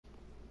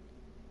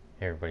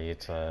Hey everybody,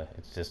 it's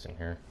Distant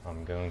here.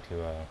 I'm going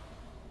to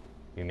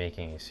be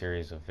making a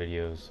series of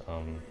videos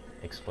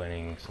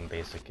explaining some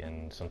basic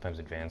and sometimes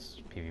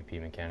advanced PvP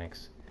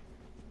mechanics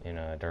in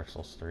Dark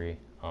Souls 3.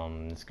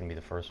 This is going to be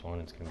the first one.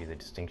 It's going to be the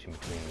distinction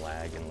between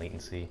lag and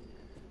latency.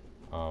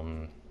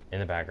 In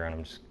the background,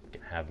 I'm just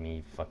going to have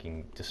me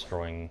fucking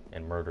destroying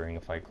and murdering a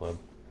fight club.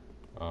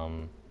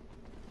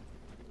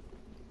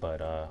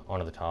 But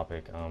onto the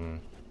topic.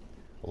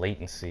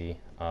 Latency.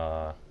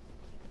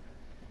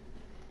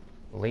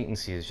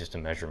 Latency is just a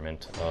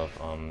measurement of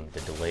the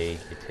delay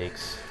it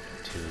takes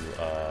to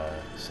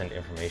send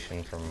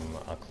information from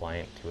a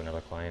client to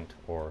another client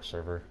or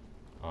server.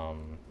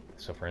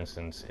 So for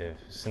instance,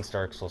 since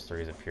Dark Souls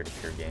 3 is a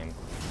peer-to-peer game,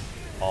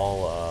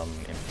 all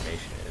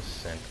information is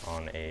sent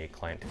on a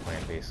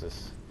client-to-client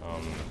basis.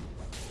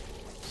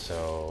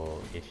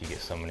 So if you get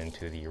someone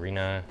into the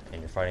arena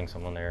and you're fighting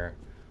someone there,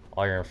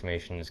 all your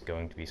information is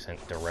going to be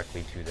sent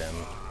directly to them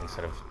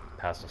instead of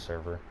past the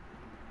server.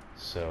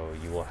 So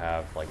you will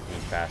have like the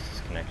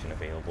fastest connection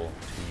available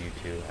to you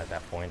two at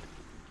that point.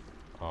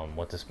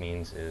 What this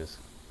means is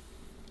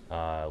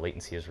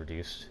latency is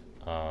reduced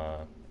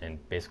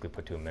and basically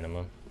put to a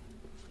minimum.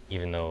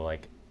 Even though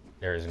like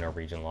there is no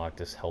region lock,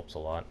 this helps a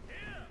lot.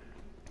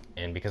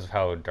 And because of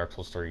how Dark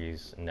Souls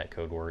 3's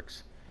netcode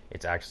works,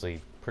 it's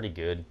actually pretty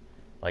good.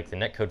 Like the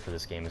netcode for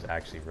this game is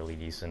actually really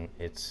decent.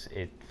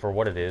 For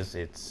what it is,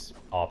 it's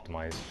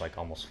optimized like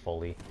almost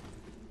fully.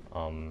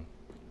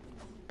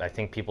 I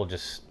think people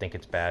just think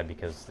it's bad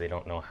because they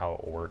don't know how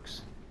it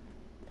works,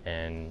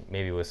 and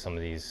maybe with some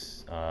of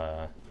these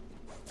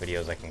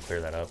videos I can clear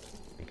that up,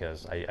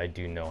 because I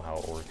do know how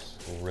it works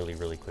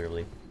really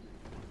clearly.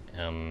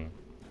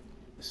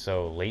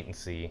 So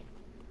latency,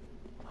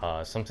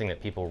 something that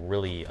people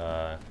really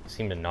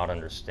seem to not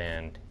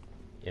understand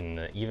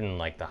in even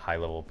like the high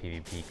level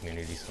PvP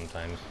community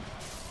sometimes,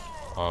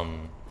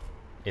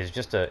 is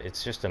just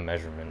a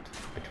measurement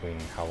between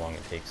how long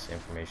it takes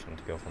information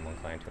to go from one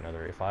client to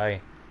another. If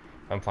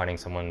I'm fighting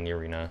someone in the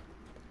arena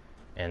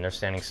and they're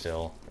standing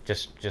still,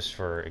 just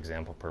for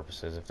example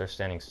purposes, if they're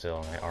standing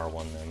still and I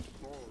R1 them,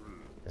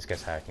 this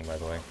guy's hacking by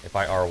the way, if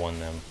I R1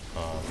 them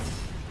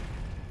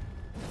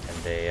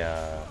and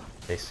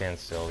they stand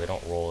still, they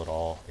don't roll at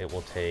all, it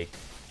will take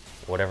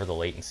whatever the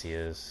latency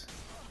is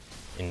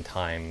in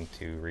time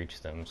to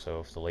reach them.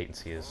 So if the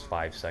latency is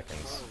 5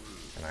 seconds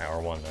and I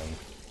R1 them,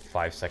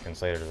 5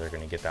 seconds later they're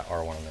going to get that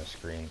R1 on their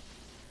screen.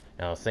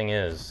 Now the thing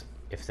is,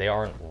 if they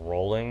aren't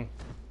rolling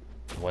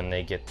when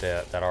they get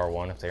that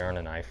R1, if they aren't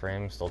in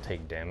iframes, they'll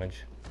take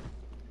damage.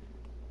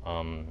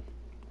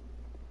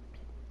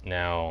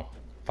 Now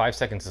 5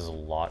 seconds is a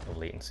lot of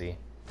latency.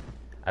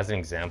 As an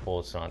example,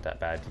 it's not that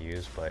bad to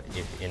use, but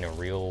if in a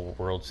real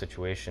world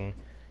situation,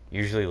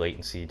 usually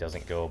latency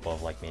doesn't go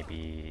above like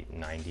maybe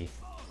 90.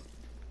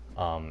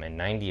 And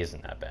 90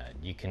 isn't that bad.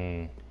 You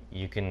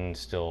can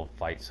still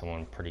fight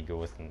someone pretty good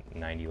with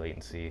 90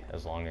 latency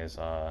as long as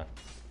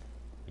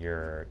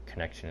your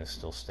connection is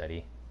still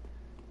steady.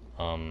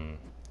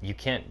 You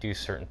can't do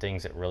certain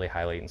things at really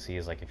high latency,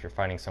 is like if you're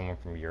fighting someone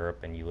from Europe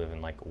and you live in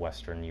like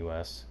Western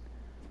US,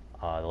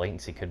 the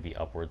latency could be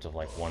upwards of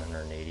like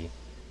 180,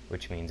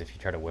 which means if you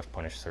try to whiff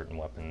punish certain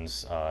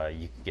weapons,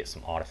 you could get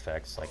some odd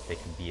effects, like they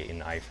could be in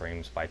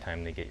iframes by the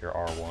time they get your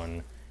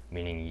R1,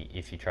 meaning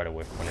if you try to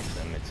whiff punish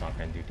them, it's not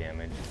going to do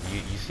damage.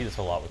 You see this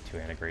a lot with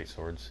two-handed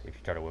greatswords. If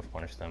you try to whiff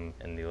punish them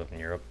and they live in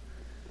Europe,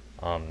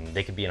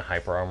 they could be in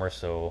hyper armor,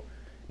 so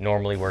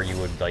normally where you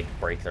would like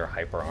break their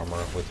hyper armor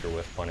with your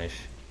whiff punish,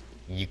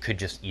 you could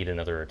just eat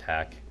another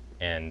attack,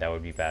 and that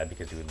would be bad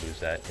because you would lose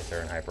that if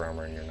they're in hyper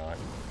armor and you're not.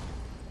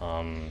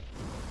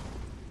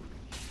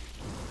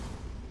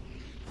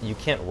 You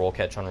can't roll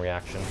catch on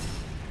reaction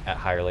at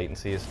higher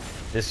latencies.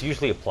 This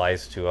usually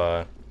applies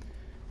to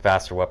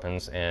faster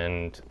weapons,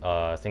 and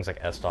things like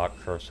S-Stock,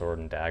 curved sword,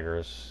 and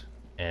daggers,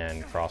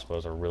 and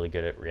crossbows are really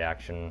good at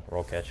reaction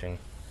roll catching.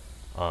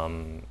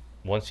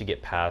 Once you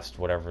get past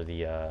whatever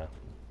the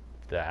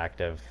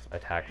active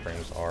attack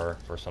frames are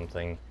for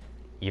something,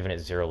 even at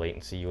 0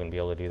 latency you wouldn't be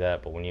able to do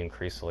that, but when you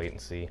increase the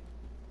latency,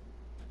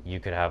 you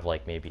could have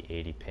like maybe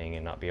 80 ping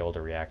and not be able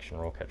to reaction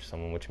roll catch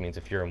someone, which means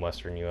if you're in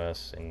Western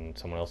US and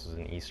someone else is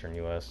in Eastern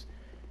US,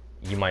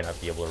 you might not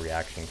be able to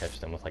reaction catch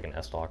them with like an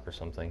S-Stock or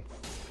something.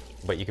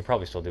 But you could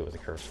probably still do it with a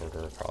curved sword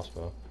or a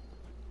crossbow.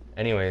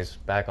 Anyways,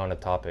 back on the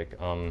topic.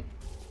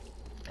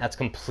 That's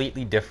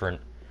completely different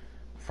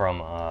from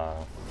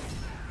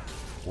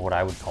what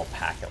I would call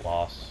packet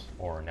loss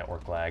or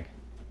network lag.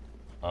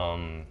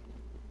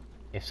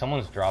 If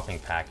someone's dropping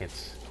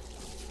packets,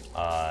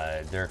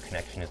 their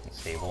connection isn't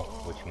stable,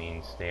 which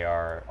means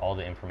all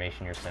the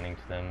information you're sending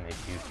to them,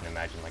 if you can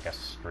imagine like a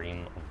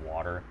stream of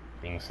water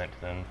being sent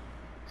to them,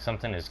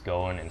 something is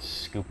going and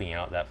scooping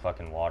out that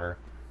fucking water,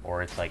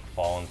 or it's like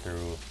falling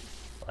through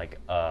like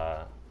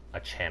a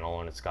channel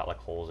and it's got like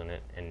holes in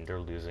it, and they're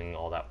losing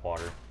all that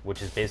water,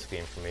 which is basically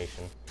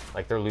information.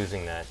 Like they're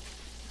losing that.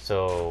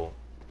 So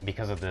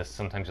because of this,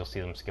 sometimes you'll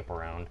see them skip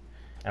around.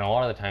 And a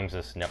lot of the times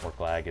this network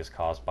lag is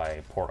caused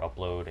by poor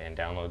upload and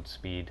download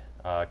speed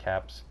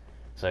caps.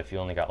 So if you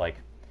only got like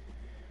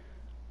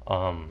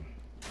Um,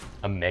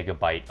 a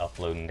megabyte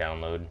upload and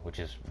download, which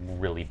is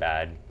really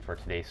bad for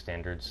today's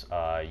standards.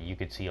 You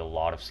could see a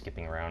lot of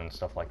skipping around and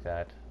stuff like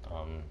that.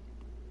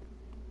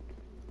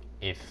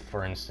 If,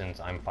 for instance,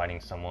 I'm fighting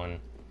someone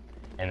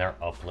and their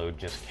upload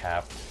just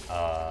capped,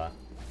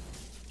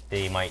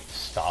 they might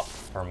stop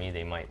for me.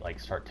 They might like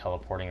start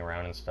teleporting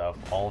around and stuff.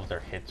 All of their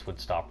hits would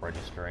stop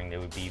registering. They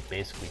would be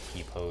basically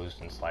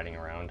T-posed and sliding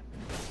around.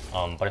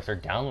 But if their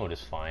download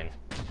is fine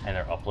and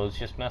their upload's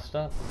just messed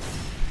up,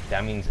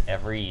 that means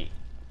every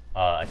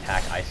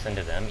attack I send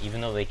to them,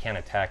 even though they can't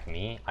attack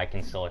me, I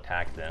can still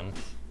attack them.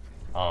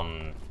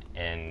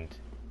 And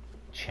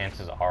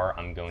chances are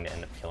I'm going to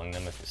end up killing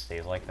them if it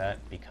stays like that,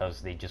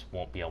 because they just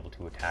won't be able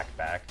to attack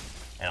back,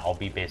 and I'll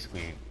be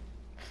basically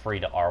free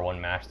to R1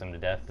 mash them to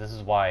death. This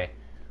is why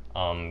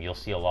you'll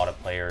see a lot of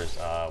players,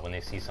 when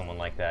they see someone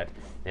like that,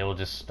 they will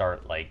just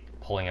start like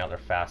pulling out their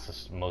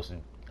fastest, most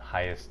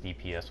highest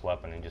DPS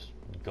weapon and just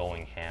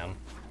going ham.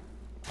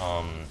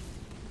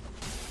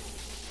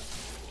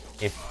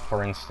 If,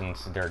 for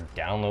instance, their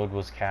download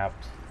was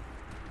capped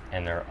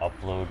and their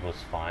upload was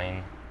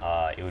fine,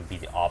 it would be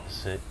the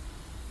opposite.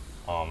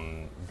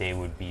 They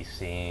would be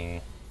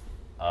seeing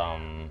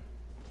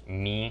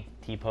me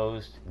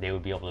T-posed. They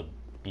would be able to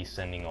be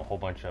sending a whole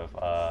bunch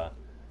of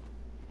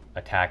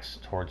attacks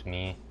towards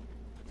me,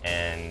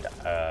 and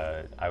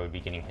I would be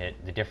getting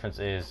hit. The difference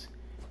is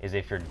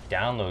if your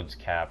download's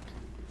capped,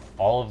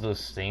 all of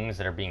those things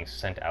that are being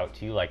sent out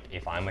to you, like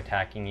if I'm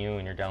attacking you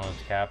and your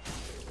download's capped,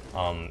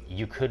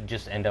 you could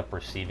just end up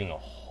receiving a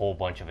whole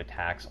bunch of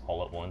attacks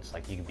all at once.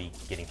 Like you could be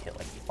getting hit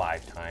like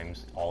 5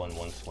 times all in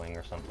one swing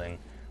or something,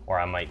 or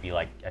I might be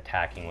like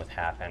attacking with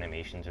half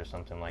animations or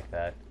something like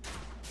that.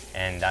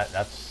 And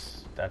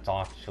that's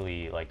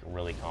actually like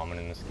really common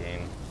in this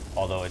game,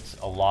 although it's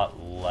a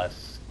lot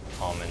less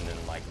common than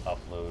like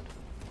upload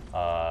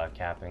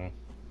capping.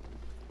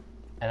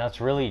 And that's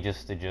really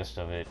just the gist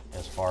of it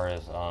as far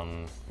as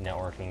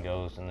networking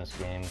goes in this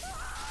game.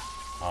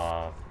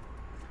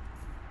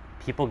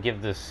 People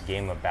give this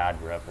game a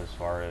bad rep as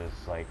far as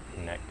like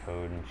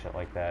netcode and shit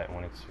like that,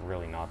 when it's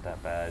really not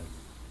that bad.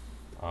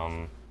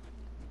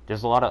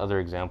 There's a lot of other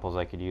examples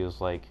I could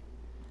use, like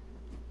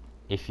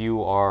if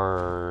you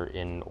are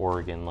in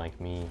Oregon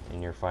like me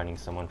and you're fighting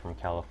someone from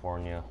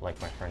California, like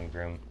my friend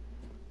Grim,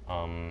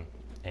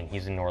 and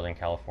he's in Northern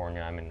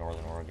California, I'm in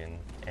Northern Oregon,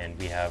 and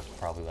we have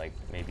probably like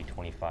maybe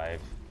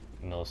 25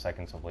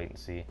 milliseconds of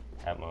latency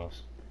at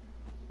most.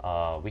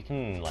 We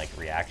can like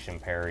reaction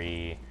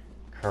parry,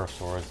 curve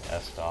swords,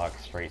 S-stock,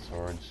 straight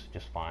swords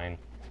just fine.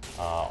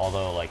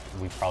 Although like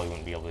we probably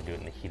wouldn't be able to do it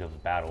in the heat of the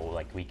battle,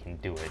 like we can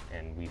do it,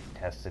 and we've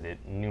tested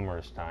it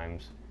numerous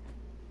times,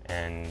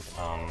 and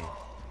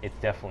it's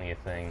definitely a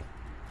thing.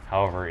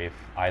 However, if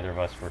either of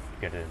us were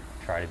going to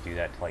try to do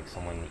that to like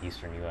someone in the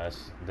eastern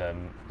US, the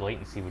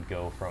latency would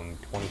go from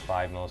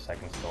 25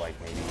 milliseconds to like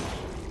maybe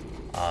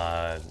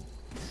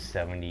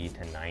 70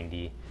 to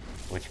 90,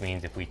 which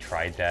means if we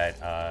tried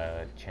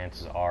that,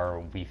 chances are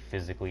we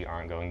physically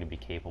aren't going to be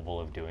capable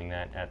of doing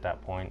that at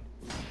that point,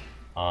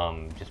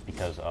 just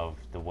because of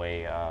the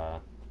way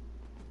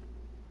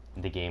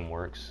the game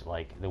works.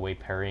 Like the way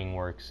parrying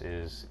works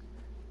is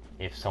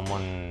if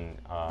someone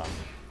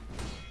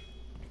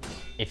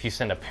if you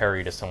send a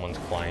parry to someone's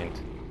client,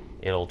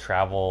 it'll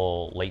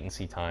travel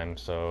latency time,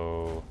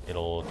 so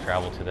it'll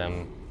travel to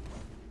them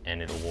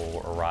and it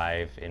will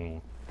arrive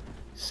in,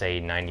 say,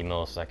 90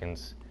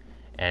 milliseconds.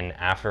 And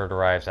after it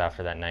arrives,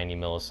 after that 90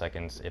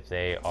 milliseconds, if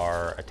they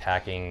are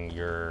attacking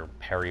your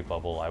parry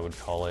bubble, I would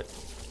call it,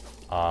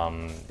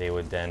 they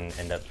would then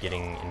end up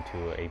getting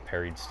into a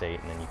parried state,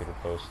 and then you could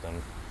riposte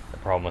them. The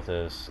problem with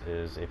this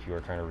is if you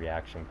are trying to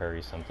reaction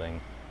parry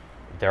something,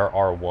 their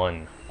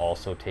R1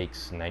 also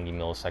takes 90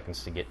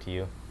 milliseconds to get to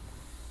you.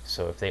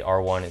 So if they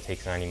R1, it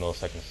takes 90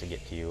 milliseconds to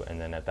get to you, and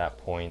then at that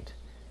point,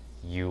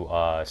 you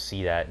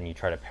see that and you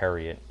try to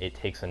parry it, it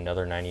takes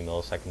another 90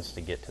 milliseconds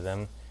to get to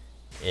them,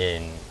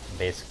 in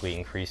basically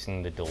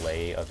increasing the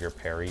delay of your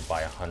parry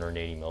by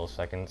 180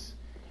 milliseconds.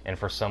 And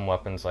for some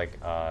weapons like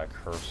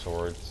curved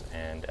swords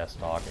and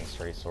S-stock and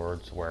straight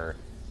swords, where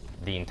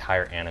the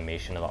entire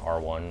animation of the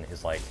R1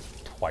 is like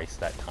twice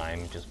that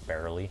time, just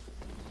barely,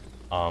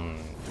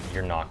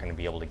 you're not going to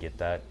be able to get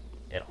that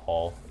at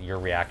all. Your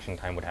reaction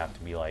time would have to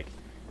be like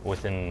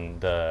within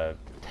the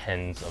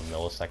tens of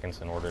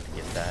milliseconds in order to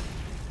get that.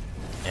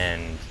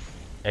 And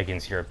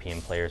against European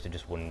players, it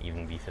just wouldn't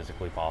even be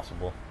physically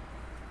possible.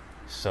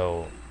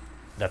 So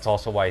that's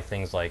also why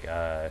things like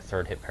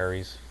third hit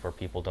parries for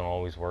people don't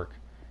always work.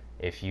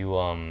 If you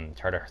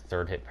try to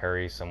third hit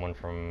parry someone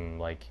from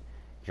like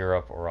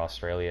Europe or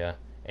Australia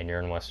and you're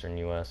in Western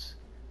US,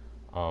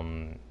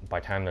 by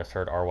the time their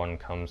third R1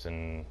 comes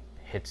and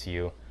hits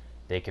you,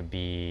 they could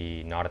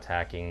be not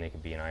attacking, they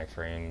could be in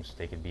iframes,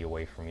 they could be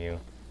away from you.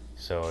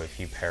 So if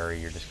you parry,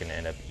 you're just going to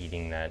end up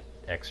eating that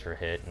extra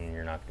hit, and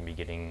you're not going to be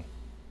getting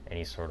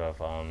any sort of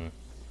what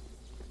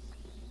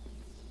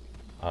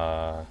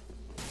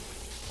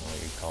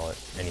do you call it,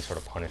 any sort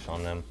of punish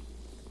on them.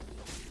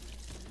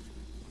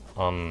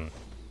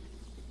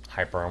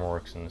 Hyper armor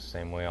works in the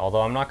same way.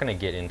 Although I'm not going to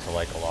get into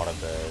like a lot of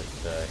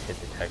the hit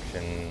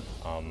detection,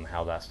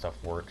 how that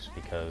stuff works,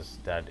 because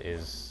that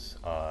is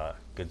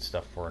good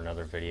stuff for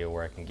another video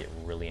where I can get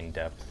really in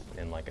depth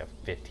in like a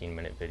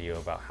 15-minute video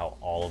about how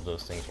all of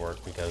those things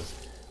work, because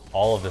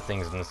all of the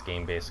things in this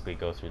game basically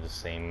go through the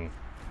same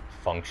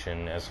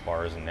function as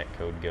far as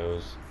netcode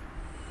goes.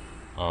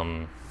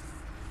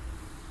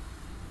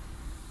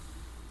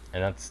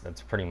 And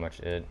that's pretty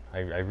much it. I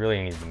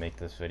really needed to make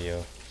this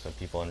video so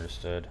people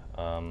understood.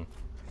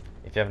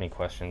 If you have any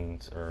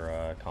questions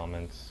or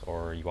comments,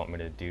 or you want me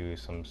to do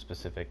some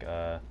specific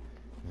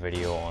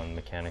video on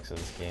mechanics of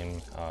this game,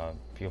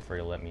 feel free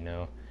to let me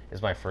know. This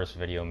is my first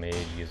video made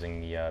using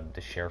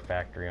the share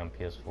factory on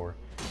PS4.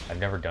 I've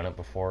never done it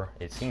before.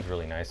 It seems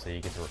really nice, so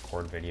you get to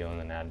record video and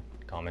then add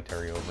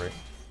commentary over it,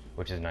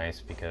 which is nice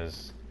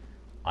because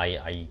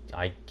I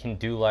can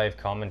do live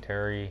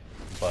commentary,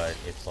 but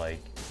it's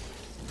like,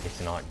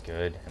 it's not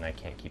good, and I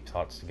can't keep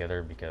thoughts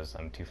together because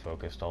I'm too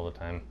focused all the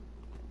time.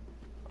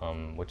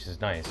 Which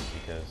is nice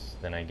because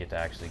then I get to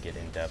actually get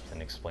in depth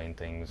and explain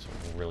things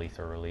really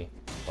thoroughly,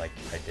 like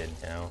I did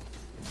now.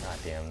 God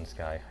damn, this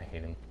guy, I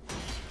hate him.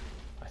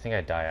 I think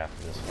I die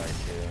after this fight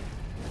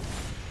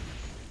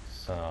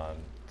too.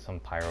 Some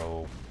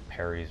pyro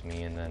parries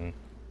me, and then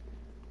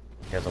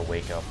he has a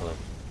wake up with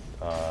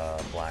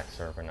Black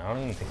Serpent. I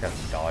don't even think that's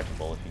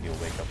dodgeable if you do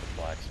a wake up with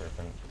Black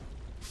Serpent.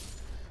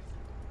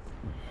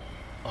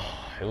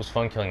 Oh, it was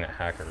fun killing that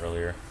hacker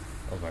earlier.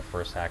 That was my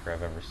first hacker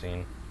I've ever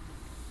seen.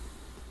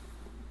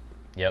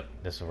 Yep,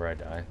 this is where I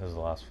die. This is the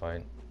last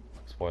fight.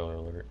 Spoiler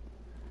alert.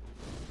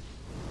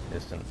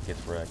 Distant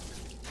gets wrecked.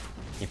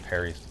 He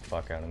parries the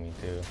fuck out of me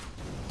too.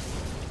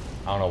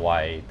 I don't know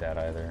why I ate that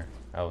either.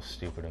 That was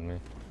stupid of me.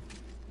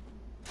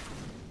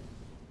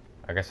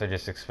 I guess I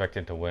just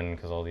expected to win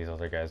because all these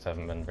other guys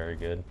haven't been very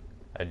good.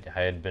 I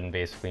had been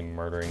basically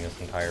murdering this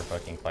entire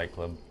fucking fight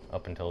club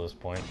up until this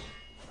point.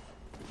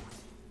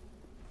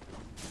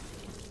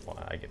 Well,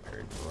 I get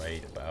parried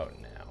right about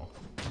now.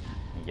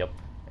 Yep,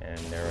 and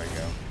there I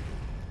go.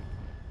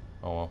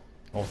 Oh well.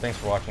 Well, thanks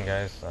for watching,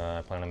 guys.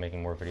 I plan on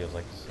making more videos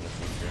like this in the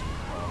future.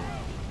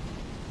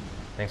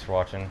 Thanks for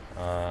watching.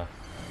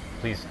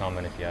 Please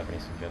comment if you have any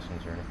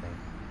suggestions or anything.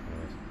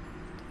 Anyways,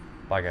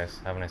 bye guys.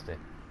 Have a nice day.